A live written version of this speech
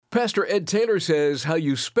Pastor Ed Taylor says how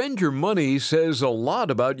you spend your money says a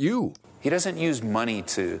lot about you. He doesn't use money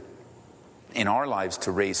in our lives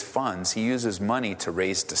to raise funds. He uses money to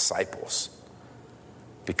raise disciples.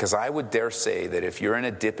 Because I would dare say that if you're in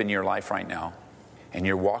a dip in your life right now, and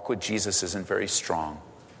your walk with Jesus isn't very strong,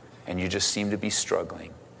 and you just seem to be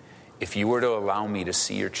struggling, if you were to allow me to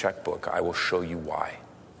see your checkbook, I will show you why.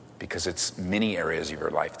 Because it's many areas of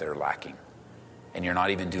your life that are lacking. And you're not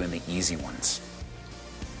even doing the easy ones.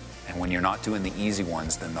 And when you're not doing the easy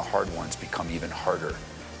ones, then the hard ones become even harder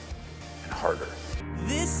and harder.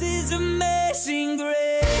 This is amazing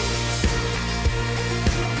grace.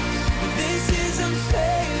 This is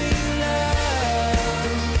unfailing love.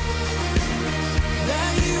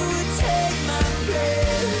 That you would take my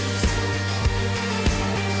place.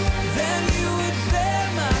 Then you would bear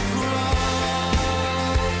my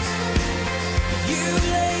cross. You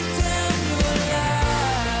laid down your life.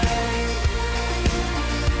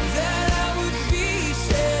 That I would be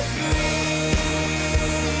set free.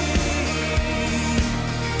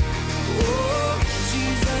 Oh,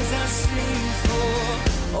 Jesus, I sing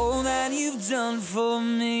for all that you've done for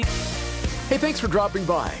me. Hey, thanks for dropping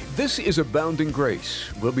by. This is Abounding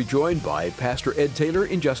Grace. We'll be joined by Pastor Ed Taylor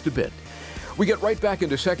in just a bit. We get right back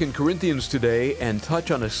into 2 Corinthians today and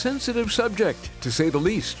touch on a sensitive subject, to say the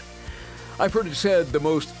least. I've heard it said the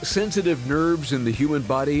most sensitive nerves in the human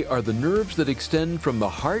body are the nerves that extend from the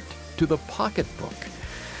heart to the pocketbook.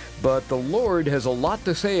 But the Lord has a lot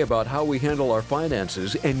to say about how we handle our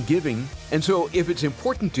finances and giving, and so if it's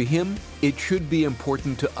important to Him, it should be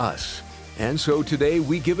important to us. And so today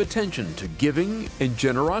we give attention to giving and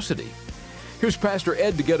generosity. Here's Pastor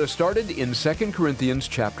Ed to get us started in 2 Corinthians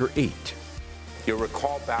chapter 8. You'll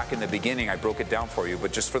recall back in the beginning, I broke it down for you,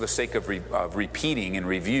 but just for the sake of repeating and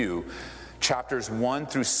review, chapters 1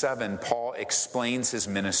 through 7, Paul explains his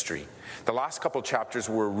ministry. The last couple chapters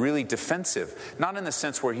were really defensive, not in the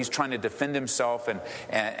sense where he's trying to defend himself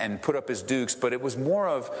and put up his dukes, but it was more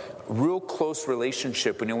of real close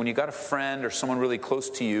relationship. When you got a friend or someone really close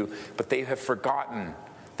to you, but they have forgotten.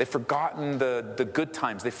 They've forgotten the good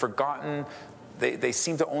times. They've forgotten. They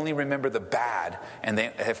seem to only remember the bad, and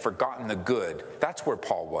they have forgotten the good. That's where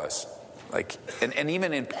Paul was. And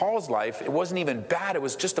even in Paul's life, it wasn't even bad. It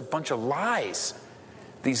was just a bunch of lies.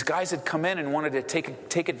 These guys had come in and wanted to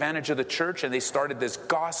take advantage of the church, and they started this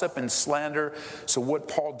gossip and slander. So what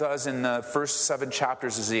Paul does in the first 7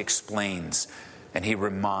 chapters is he explains and he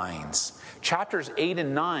reminds. Chapters 8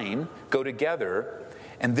 and 9 go together,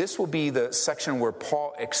 and this will be the section where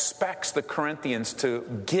Paul expects the Corinthians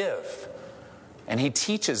to give. And he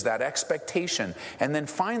teaches that expectation. And then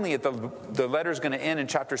finally, the letter is going to end in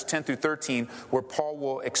chapters 10 through 13, where Paul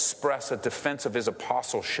will express a defense of his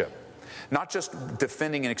apostleship. Not just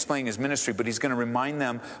defending and explaining his ministry, but he's going to remind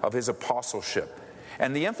them of his apostleship.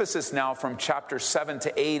 And the emphasis now from chapter 7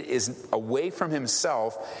 to 8 is away from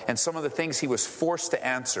himself and some of the things he was forced to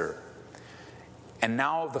answer. And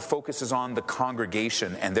now the focus is on the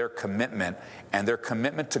congregation and their commitment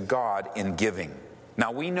to God in giving.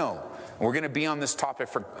 Now we know, we're going to be on this topic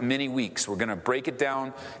for many weeks. We're going to break it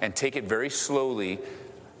down and take it very slowly.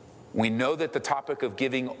 We know that the topic of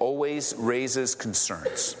giving always raises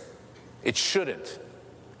concerns. It shouldn't.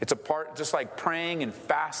 It's a part, just like praying and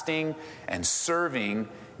fasting and serving,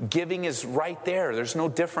 giving is right there. There's no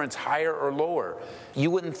difference higher or lower.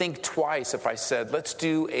 You wouldn't think twice if I said, let's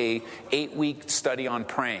do a 8-week study on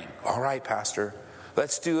praying. All right, Pastor.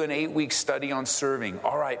 Let's do an 8-week study on serving.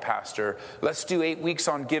 All right, Pastor. Let's do 8 weeks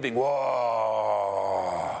on giving.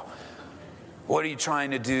 Whoa. What are you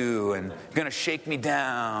trying to do? And you're going to shake me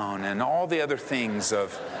down and all the other things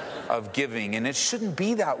of giving. And it shouldn't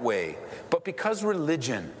be that way. But because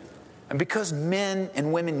religion, and because men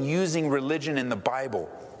and women using religion in the Bible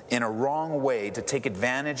in a wrong way to take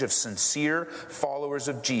advantage of sincere followers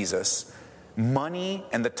of Jesus, money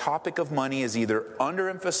and the topic of money is either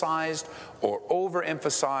underemphasized or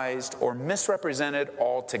overemphasized or misrepresented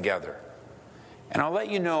altogether. And I'll let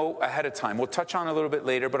you know ahead of time. We'll touch on it a little bit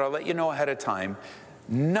later, but I'll let you know ahead of time.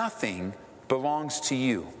 Nothing belongs to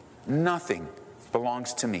you. Nothing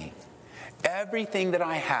belongs to me. Everything that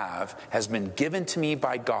I have has been given to me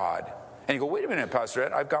by God. And you go, wait a minute, Pastor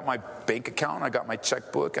Ed, I've got my bank account, I got my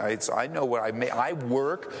checkbook, I know what I make, I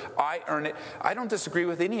work, I earn it. I don't disagree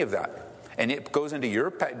with any of that. And it goes into your,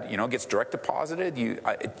 gets direct deposited.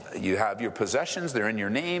 You have your possessions, they're in your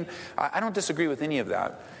name. I don't disagree with any of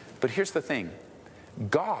that. But here's the thing.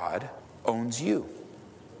 God owns you.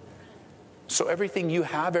 So everything you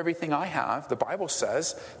have, everything I have, the Bible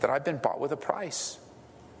says that I've been bought with a price.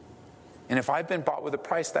 And if I've been bought with a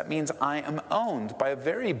price, that means I am owned by a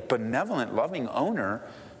very benevolent, loving owner,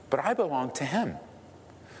 but I belong to him.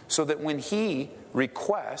 so that when he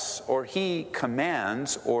requests or he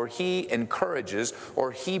commands or he encourages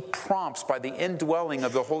or he prompts by the indwelling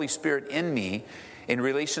of the Holy Spirit in me in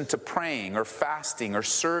relation to praying or fasting or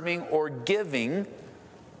serving or giving,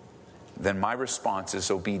 then my response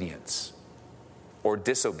is obedience or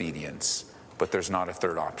disobedience, but there's not a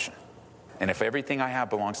third option. And if everything I have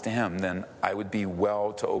belongs to him, then I would be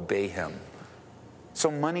well to obey him.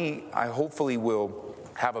 So money, I hopefully will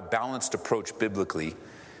have a balanced approach biblically,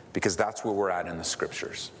 because that's where we're at in the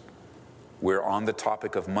scriptures. We're on the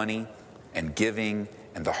topic of money and giving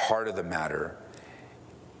and the heart of the matter.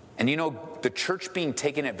 And you know, the church being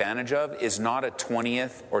taken advantage of is not a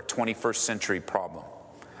 20th or 21st century problem.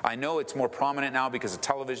 I know it's more prominent now because of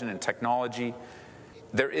television and technology.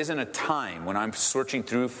 There isn't a time when I'm searching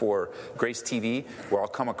through for Grace TV where I'll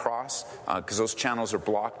come across, because those channels are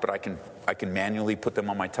blocked, but I can manually put them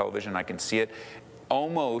on my television. I can see it.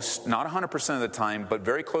 Almost, not 100% of the time, but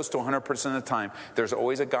very close to 100% of the time, there's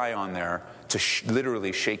always a guy on there to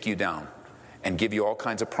literally shake you down and give you all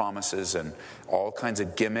kinds of promises and all kinds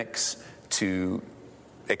of gimmicks to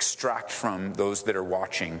extract from those that are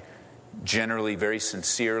watching. Generally very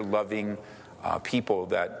sincere, loving people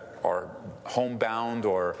that are homebound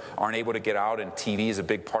or aren't able to get out, and TV is a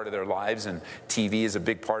big part of their lives, and TV is a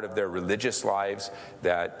big part of their religious lives,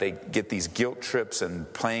 that they get these guilt trips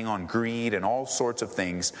and playing on greed and all sorts of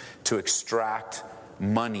things to extract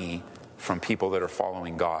money from people that are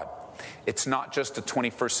following God. It's not just a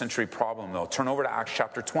 21st century problem, though. Turn over to Acts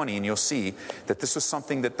chapter 20 and you'll see that this was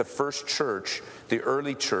something that the first church, the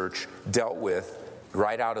early church, dealt with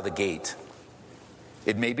right out of the gate.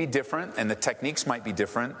 It may be different and the techniques might be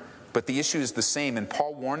different, but the issue is the same. And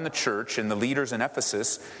Paul warned the church and the leaders in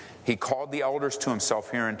Ephesus. He called the elders to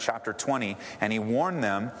himself here in chapter 20, and he warned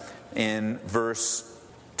them in verse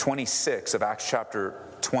 26 of Acts chapter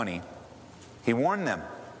 20. He warned them.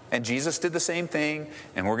 And Jesus did the same thing,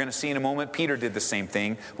 and we're going to see in a moment Peter did the same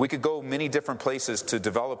thing. We could go many different places to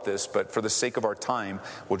develop this, but for the sake of our time,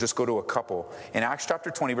 we'll just go to a couple. In Acts chapter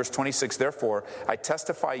 20, verse 26, therefore, I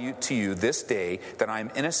testify to you this day that I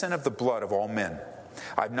am innocent of the blood of all men.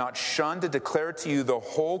 I've not shunned to declare to you the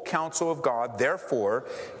whole counsel of God. Therefore,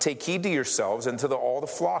 take heed to yourselves and to all the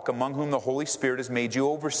flock among whom the Holy Spirit has made you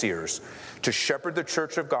overseers, to shepherd the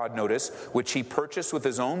church of God, notice, which he purchased with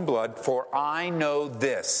his own blood. For I know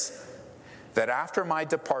this, that after my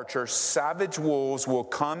departure, savage wolves will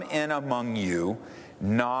come in among you,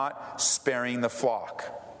 not sparing the flock.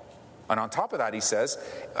 And on top of that, he says,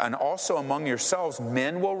 and also among yourselves,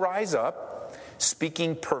 men will rise up,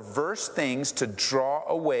 speaking perverse things to draw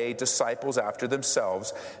away disciples after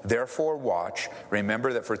themselves. Therefore watch.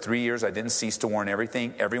 Remember that for 3 years I didn't cease to warn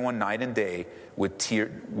everyone night and day with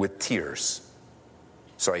tears.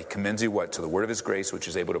 So he commends you what? To the word of his grace, which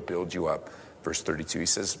is able to build you up. Verse 32, he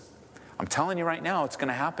says, I'm telling you right now, it's going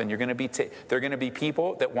to happen. You're going to be there are going to be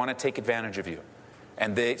people that want to take advantage of you.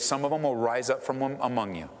 And some of them will rise up from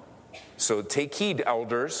among you. So take heed,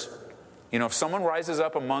 elders. You know, if someone rises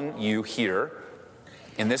up among you here,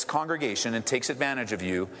 in this congregation, and takes advantage of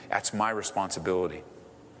you, that's my responsibility.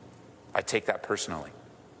 I take that personally.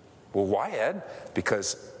 Well, why, Ed?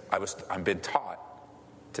 Because I've been taught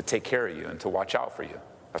to take care of you and to watch out for you.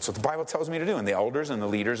 That's what the Bible tells me to do. And the elders and the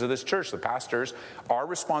leaders of this church, the pastors, our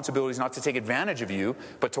responsibility is not to take advantage of you,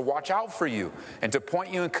 but to watch out for you and to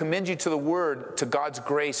point you and commend you to the word, to God's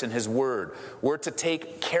grace and his word. We're to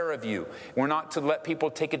take care of you. We're not to let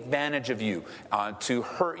people take advantage of you, to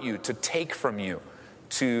hurt you, to take from you,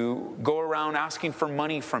 to go around asking for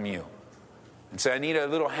money from you and say, I need a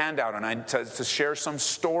little handout and to share some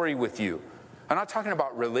story with you. I'm not talking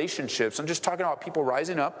about relationships. I'm just talking about people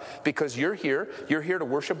rising up because you're here. You're here to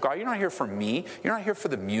worship God. You're not here for me. You're not here for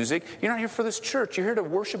the music. You're not here for this church. You're here to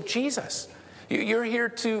worship Jesus. You're here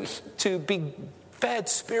to be fed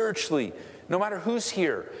spiritually, no matter who's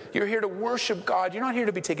here. You're here to worship God. You're not here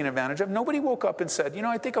to be taken advantage of. Nobody woke up and said,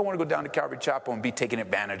 I think I want to go down to Calvary Chapel and be taken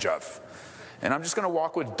advantage of. And I'm just going to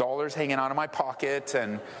walk with dollars hanging out of my pocket,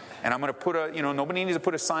 and I'm going to put nobody needs to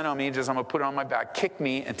put a sign on me, just I'm going to put it on my back, kick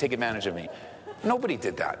me, and take advantage of me. Nobody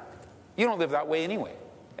did that. You don't live that way anyway,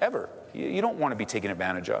 ever. You don't want to be taken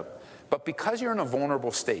advantage of. But because you're in a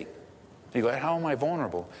vulnerable state, you go, how am I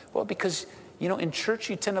vulnerable? Well, because, in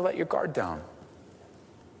church you tend to let your guard down.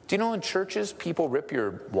 Do you know in churches people rip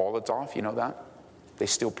your wallets off? You know that? They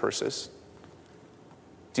steal purses.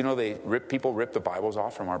 Do you know people rip the Bibles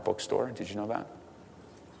off from our bookstore? Did you know that?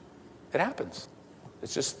 It happens.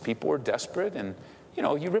 It's just people are desperate, and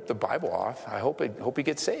you rip the Bible off. I hope you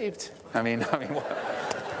get saved. I mean,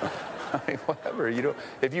 whatever.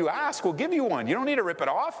 If you ask, we'll give you one. You don't need to rip it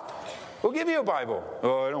off. We'll give you a Bible.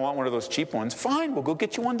 Oh, I don't want one of those cheap ones. Fine, we'll go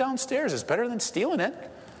get you one downstairs. It's better than stealing it.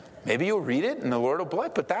 Maybe you'll read it and the Lord will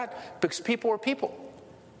bless. But because people are people.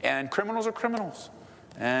 And criminals are criminals.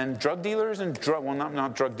 And drug dealers and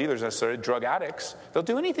not drug dealers necessarily, drug addicts, they'll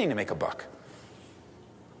do anything to make a buck.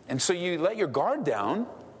 And so you let your guard down.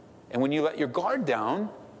 And when you let your guard down,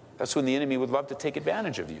 that's when the enemy would love to take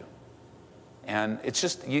advantage of you. And it's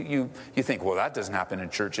just, you think, well, that doesn't happen in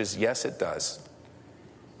churches. Yes, it does.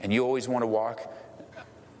 And you always want to walk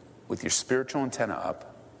with your spiritual antenna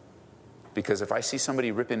up. Because if I see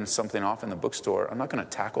somebody ripping something off in the bookstore, I'm not going to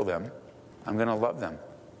tackle them. I'm going to love them.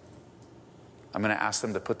 I'm going to ask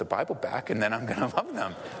them to put the Bible back, and then I'm going to love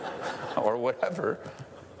them. Or whatever.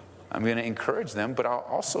 I'm going to encourage them, but I'll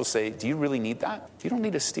also say, do you really need that? You don't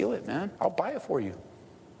need to steal it, man. I'll buy it for you.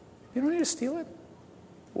 You don't need to steal it.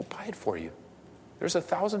 We'll buy it for you. There's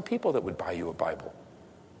 1,000 people that would buy you a Bible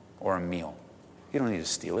or a meal. You don't need to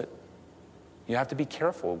steal it. You have to be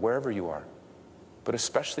careful wherever you are, but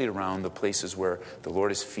especially around the places where the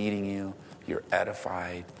Lord is feeding you, you're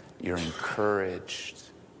edified, you're encouraged.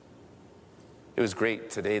 It was great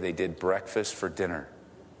today. They did breakfast for dinner.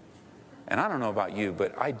 And I don't know about you,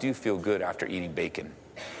 but I do feel good after eating bacon.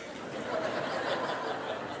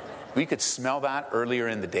 We could smell that earlier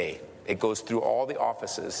in the day. It goes through all the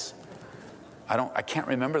offices. I can't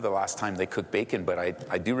remember the last time they cooked bacon, but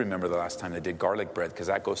I do remember the last time they did garlic bread, because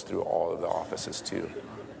that goes through all of the offices too.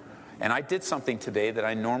 And I did something today that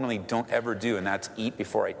I normally don't ever do, and that's eat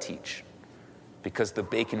before I teach, because the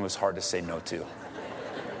bacon was hard to say no to.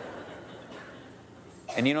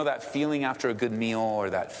 And you know that feeling after a good meal, or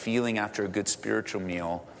that feeling after a good spiritual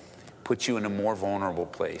meal, puts you in a more vulnerable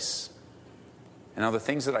place. And now the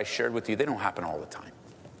things that I shared with you, they don't happen all the time.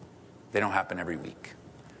 They don't happen every week.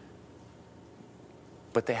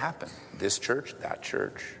 But they happen. This church, that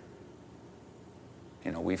church.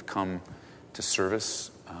 You know, we've come to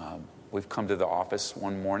service. We've come to the office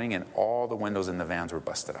one morning, and all the windows in the vans were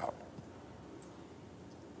busted out.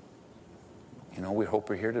 You know, we hope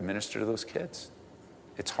we're here to minister to those kids.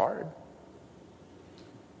 It's hard.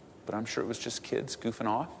 But I'm sure it was just kids goofing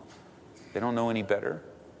off. They don't know any better.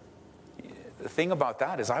 The thing about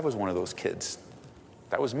that is I was one of those kids.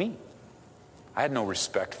 That was me. I had no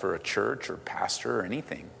respect for a church or pastor or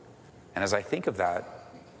anything. And as I think of that,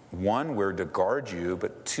 one, we're to guard you,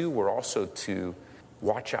 but two, we're also to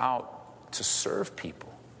watch out to serve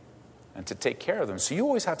people and to take care of them. So you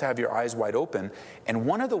always have to have your eyes wide open. And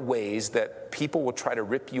one of the ways that people will try to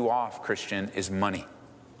rip you off, Christian, is money.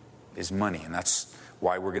 And that's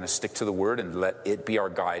why we're going to stick to the Word and let it be our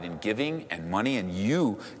guide in giving and money, and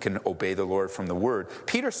you can obey the Lord from the Word.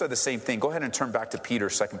 Peter said the same thing. Go ahead and turn back to Peter,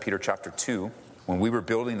 2 Peter chapter 2. When we were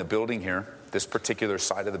building the building here, this particular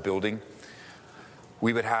side of the building,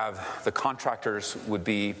 we would have, the contractors would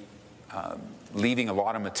be leaving a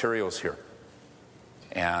lot of materials here.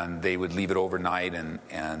 And they would leave it overnight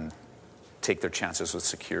and take their chances with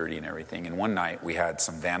security and everything. And one night we had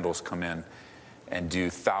some vandals come in and do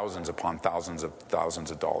thousands upon thousands of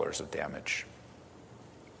dollars of damage.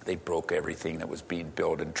 They broke everything that was being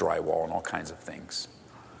built, and drywall and all kinds of things.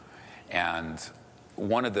 And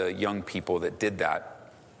one of the young people that did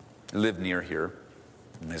that lived near here,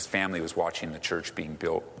 and his family was watching the church being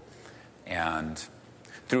built. And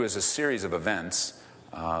through a series of events,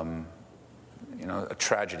 a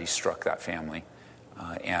tragedy struck that family,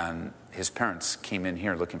 and his parents came in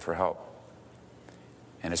here looking for help.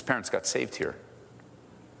 And his parents got saved here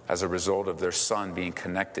as a result of their son being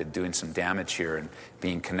connected, doing some damage here and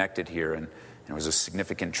being connected here. And it was a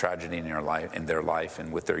significant tragedy in their life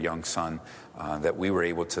and with their young son that we were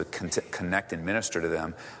able to connect and minister to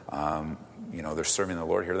them. They're serving the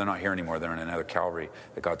Lord here. They're not here anymore. They're in another Calvary.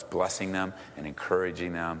 That God's blessing them and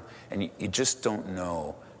encouraging them. And you just don't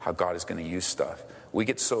know how God is going to use stuff. We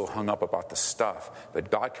get so hung up about the stuff,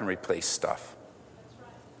 but God can replace stuff.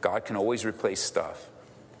 God can always replace stuff.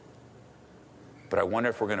 But I wonder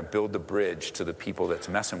if we're going to build the bridge to the people that's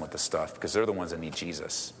messing with the stuff, because they're the ones that need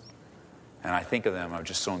Jesus. And I think of them, I'm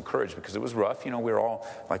just so encouraged, because it was rough. We were all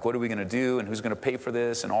like, what are we going to do? And who's going to pay for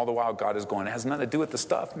this? And all the while God is going, it has nothing to do with the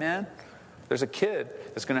stuff, man. There's a kid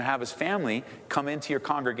that's going to have his family come into your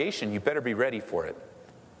congregation. You better be ready for it.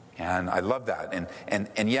 And I love that.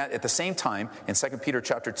 And yet at the same time, in 2 Peter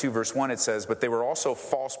chapter 2, verse 1, it says, but they were also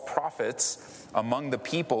false prophets among the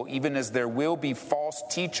people, even as there will be false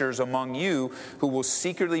teachers among you who will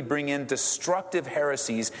secretly bring in destructive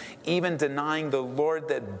heresies, even denying the Lord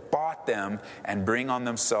that bought them, and bring on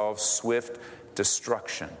themselves swift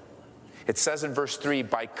destruction. It says in verse 3,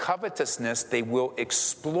 by covetousness they will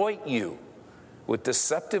exploit you with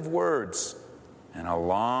deceptive words, and a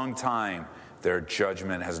long time Their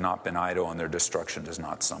judgment has not been idle, and their destruction does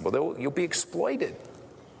not stumble. You'll be exploited.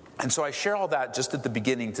 And so I share all that just at the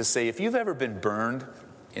beginning to say, if you've ever been burned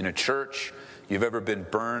in a church, you've ever been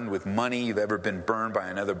burned with money, you've ever been burned by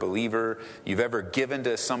another believer, you've ever given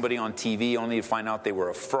to somebody on TV only to find out they were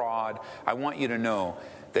a fraud, I want you to know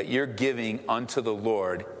that your giving unto the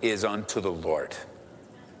Lord is unto the Lord.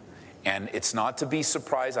 And it's not to be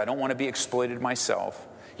surprised. I don't want to be exploited myself.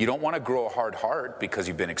 You don't want to grow a hard heart because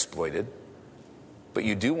you've been exploited. But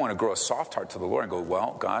you do want to grow a soft heart to the Lord and go,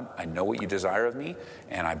 well, God, I know what you desire of me,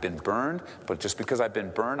 and I've been burned, but just because I've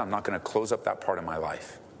been burned, I'm not going to close up that part of my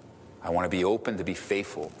life. I want to be open to be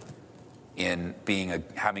faithful in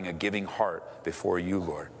having a giving heart before you,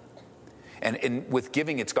 Lord. And with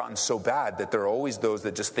giving, it's gotten so bad that there are always those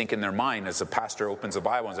that just think in their mind, as a pastor opens the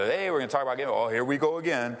Bible and says, hey, we're going to talk about giving. Oh, here we go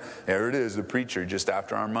again. There it is, the preacher just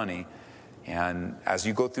after our money. And as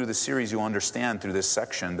you go through the series, you'll understand through this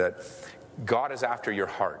section that God is after your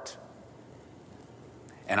heart.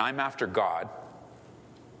 And I'm after God,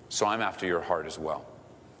 so I'm after your heart as well.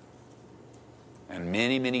 And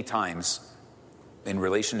many, many times in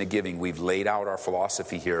relation to giving, we've laid out our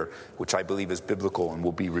philosophy here, which I believe is biblical, and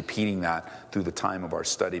we'll be repeating that through the time of our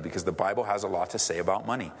study, because the Bible has a lot to say about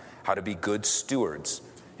money, how to be good stewards.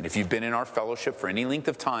 And if you've been in our fellowship for any length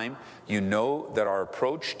of time, you know that our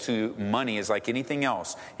approach to money is like anything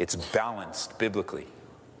else. It's balanced biblically.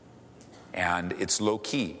 And it's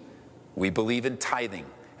low-key. We believe in tithing,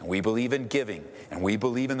 and we believe in giving, and we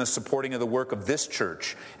believe in the supporting of the work of this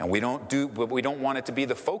church. And we don't want it to be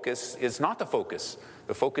the focus. It's not the focus.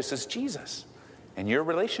 The focus is Jesus and your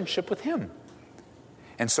relationship with him.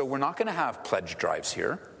 And so we're not going to have pledge drives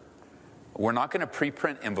here. We're not going to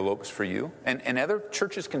pre-print envelopes for you. And other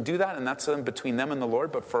churches can do that, and that's between them and the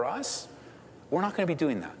Lord. But for us, we're not going to be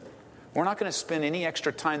doing that. We're not going to spend any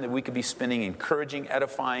extra time that we could be spending encouraging,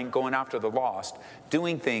 edifying, going after the lost,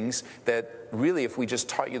 doing things that really, if we just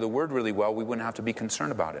taught you the word really well, we wouldn't have to be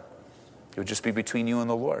concerned about it. It would just be between you and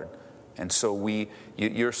the Lord. And so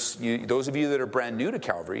those of you that are brand new to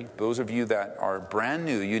Calvary, those of you that are brand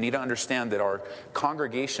new, you need to understand that our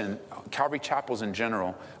congregation, Calvary chapels in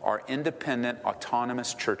general, are independent,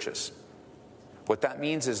 autonomous churches. What that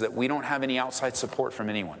means is that we don't have any outside support from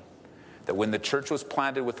anyone. That when the church was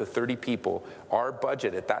planted with the 30 people, our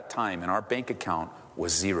budget at that time in our bank account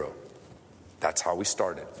was zero. That's how we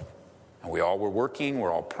started. And we all were working,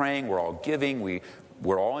 we're all praying, we're all giving,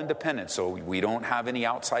 we're all independent, so we don't have any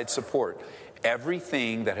outside support.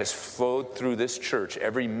 Everything that has flowed through this church,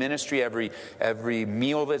 every ministry, every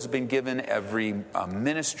meal that's been given, every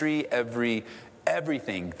ministry,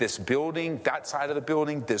 everything, this building, that side of the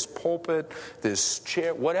building, this pulpit, this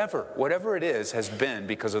chair, whatever it is, has been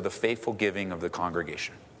because of the faithful giving of the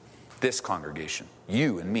congregation. This congregation,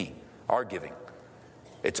 you and me, our giving.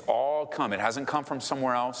 It's all come. It hasn't come from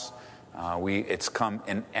somewhere else. It's come,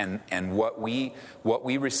 and what we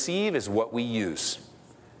receive is what we use.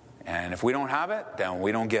 And if we don't have it, then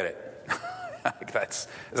we don't get it. Is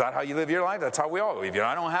that how you live your life? That's how we all live. If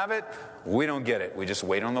I don't have it, we don't get it. We just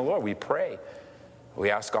wait on the Lord. We pray. We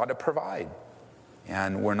ask God to provide.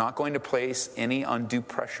 And we're not going to place any undue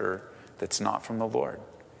pressure that's not from the Lord.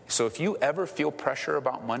 So if you ever feel pressure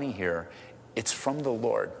about money here, it's from the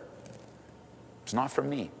Lord. It's not from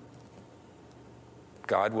me.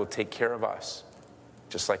 God will take care of us,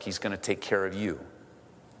 just like he's going to take care of you.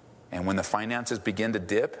 And when the finances begin to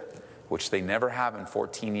dip, which they never have in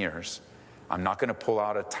 14 years, I'm not going to pull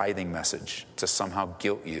out a tithing message to somehow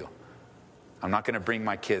guilt you. I'm not going to bring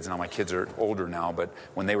my kids. Now, my kids are older now, but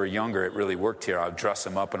when they were younger, it really worked here. I would dress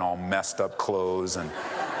them up in all messed up clothes and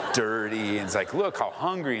dirty. And it's like, look how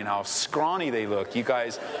hungry and how scrawny they look. You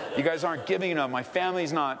guys aren't giving enough. My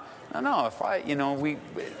family's not. No, if I,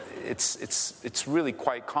 it's really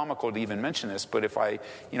quite comical to even mention this, but if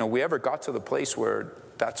we ever got to the place where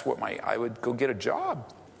that's what I would go get a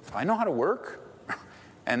job. I know how to work.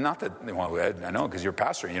 And not that, well, I know, because you're a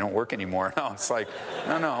pastor and you don't work anymore. No, it's like,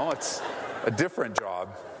 no, it's a different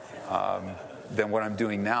job than what I'm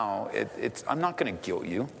doing now. I'm not going to guilt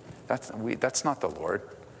you. That's not the Lord.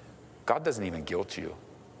 God doesn't even guilt you.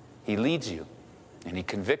 He leads you, and he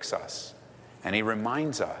convicts us, and he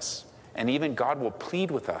reminds us, and even God will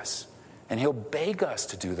plead with us, and he'll beg us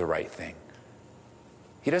to do the right thing.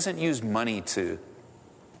 He doesn't use money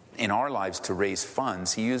in our lives to raise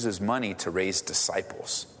funds. He uses money to raise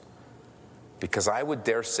disciples. Because I would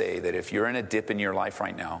dare say that if you're in a dip in your life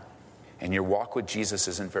right now, and your walk with Jesus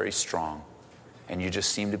isn't very strong, and you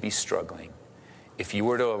just seem to be struggling, if you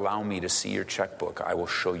were to allow me to see your checkbook, I will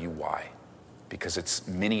show you why. Because it's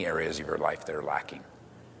many areas of your life that are lacking,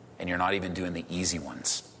 and you're not even doing the easy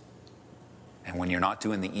ones. And when you're not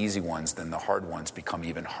doing the easy ones, then the hard ones become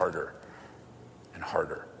even harder and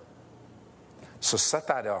harder. So set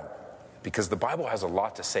that up, because the Bible has a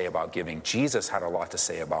lot to say about giving. Jesus had a lot to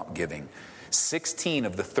say about giving. 16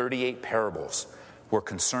 of the 38 parables were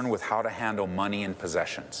concerned with how to handle money and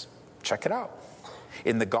possessions. Check it out.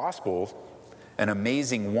 In the Gospel, an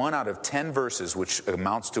amazing 1 out of 10 verses, which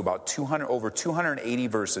amounts to about over 280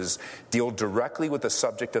 verses, deal directly with the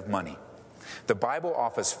subject of money. The Bible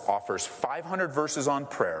offers 500 verses on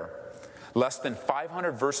prayer, less than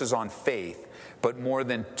 500 verses on faith, but more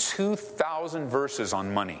than 2,000 verses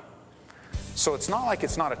on money. So it's not like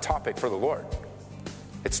it's not a topic for the Lord.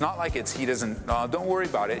 It's not like he doesn't, don't worry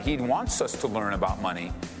about it. He wants us to learn about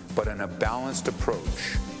money, but in a balanced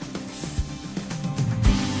approach.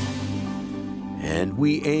 And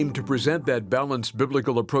we aim to present that balanced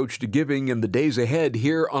biblical approach to giving in the days ahead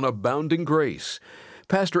here on Abounding Grace.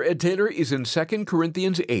 Pastor Ed Taylor is in 2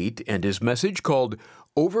 Corinthians 8, and his message, called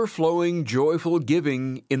Overflowing Joyful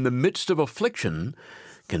Giving in the Midst of Affliction,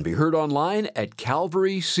 can be heard online at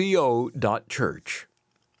calvaryco.church.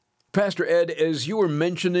 Pastor Ed, as you were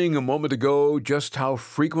mentioning a moment ago just how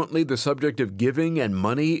frequently the subject of giving and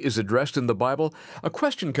money is addressed in the Bible, a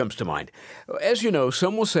question comes to mind. As you know,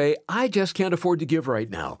 some will say, I just can't afford to give right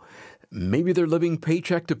now. Maybe they're living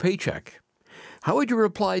paycheck to paycheck. How would you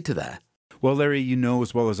reply to that? Well, Larry, you know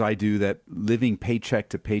as well as I do that living paycheck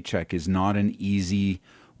to paycheck is not an easy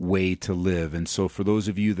way to live. And so for those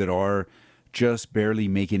of you that are just barely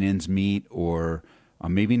making ends meet, or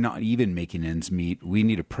maybe not even making ends meet, we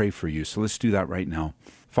need to pray for you. So let's do that right now.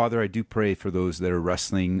 Father, I do pray for those that are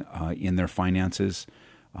wrestling in their finances,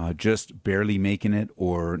 just barely making it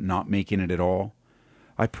or not making it at all.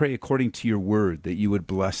 I pray according to your word that you would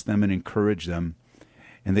bless them and encourage them,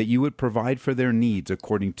 and that you would provide for their needs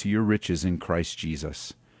according to your riches in Christ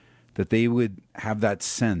Jesus, that they would have that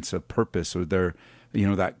sense of purpose, or their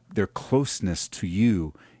closeness to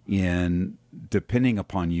you in depending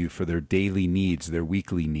upon you for their daily needs, their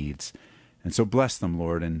weekly needs. And so bless them,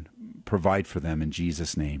 Lord, and provide for them in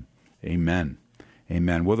Jesus' name. Amen.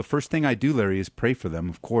 Amen. Well, the first thing I do, Larry, is pray for them,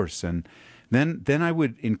 of course. And then I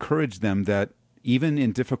would encourage them that even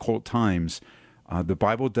in difficult times, the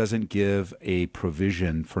Bible doesn't give a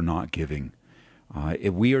provision for not giving.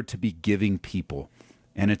 We are to be giving people,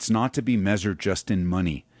 and it's not to be measured just in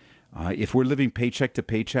money. If we're living paycheck to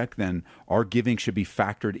paycheck, then our giving should be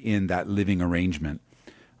factored in that living arrangement.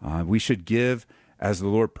 We should give as the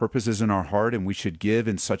Lord purposes in our heart, and we should give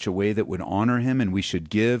in such a way that would honor Him, and we should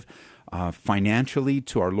give financially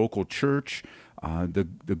to our local church.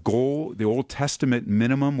 The goal, the Old Testament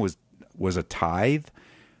minimum was a tithe,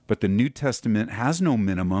 but the New Testament has no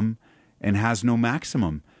minimum and has no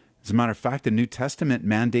maximum. As a matter of fact, the New Testament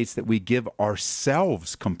mandates that we give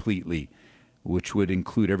ourselves completely, which would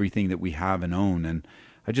include everything that we have and own. And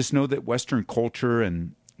I just know that Western culture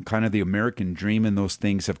and kind of the American dream and those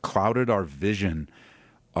things have clouded our vision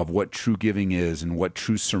of what true giving is and what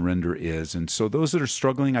true surrender is. And so those that are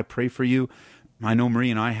struggling, I pray for you. I know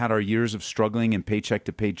Marie and I had our years of struggling in paycheck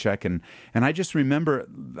to paycheck, and I just remember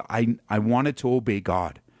I wanted to obey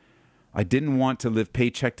God. I didn't want to live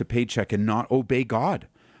paycheck to paycheck and not obey God.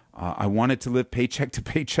 I wanted to live paycheck to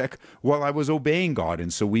paycheck while I was obeying God.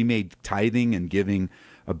 And so we made tithing and giving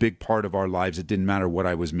a big part of our lives. It didn't matter what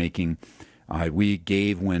I was making. We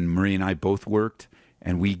gave when Marie and I both worked,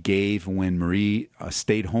 and we gave when Marie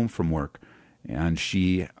stayed home from work. And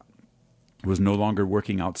she was no longer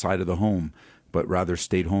working outside of the home, but rather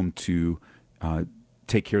stayed home to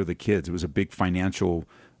take care of the kids. It was a big financial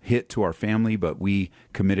hit to our family, but we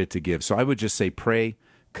committed to give. So I would just say pray,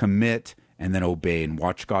 commit, and then obey, and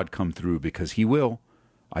watch God come through, because He will.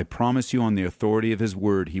 I promise you, on the authority of His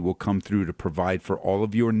word, He will come through to provide for all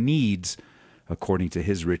of your needs according to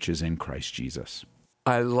His riches in Christ Jesus.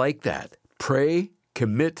 I like that. Pray,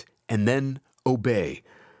 commit, and then obey.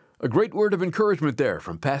 A great word of encouragement there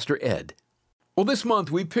from Pastor Ed. Well, this month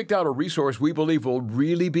we picked out a resource we believe will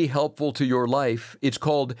really be helpful to your life. It's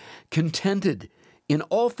called Contented in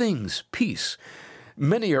All Things, Peace.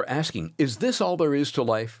 Many are asking, is this all there is to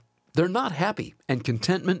life? They're not happy, and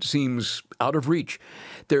contentment seems out of reach.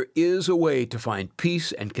 There is a way to find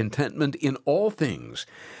peace and contentment in all things,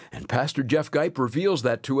 and Pastor Jeff Geip reveals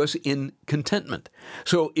that to us in Contentment.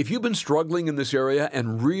 So if you've been struggling in this area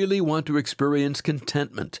and really want to experience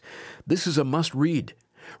contentment, this is a must-read.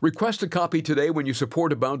 Request a copy today when you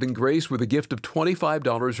support Abounding Grace with a gift of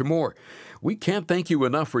 $25 or more. We can't thank you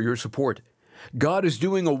enough for your support. God is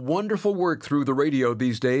doing a wonderful work through the radio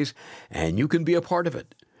these days, and you can be a part of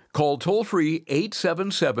it. Call toll-free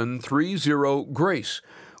 877-30-GRACE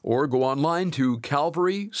or go online to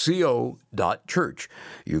calvaryco.church.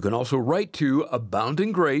 You can also write to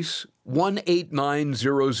Abounding Grace,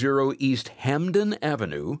 18900 East Hamden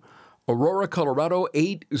Avenue, Aurora, Colorado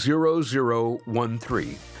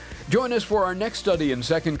 80013. Join us for our next study in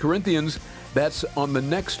 2 Corinthians. That's on the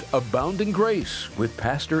next Abounding Grace with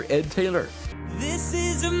Pastor Ed Taylor. This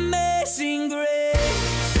is amazing grace.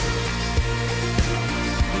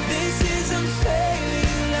 This is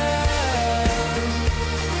unfailing love.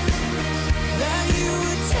 That you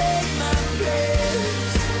would take my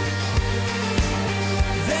place.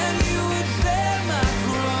 That you would bear my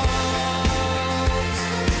cross.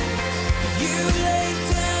 You laid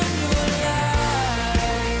down your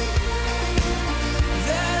life.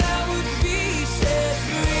 That I would be set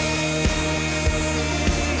free.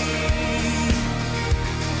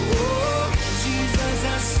 Oh, Jesus, I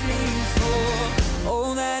sing for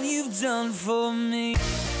all that you've done for me.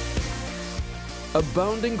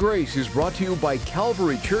 Abounding Grace is brought to you by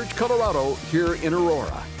Calvary Church, Colorado, here in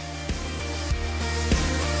Aurora.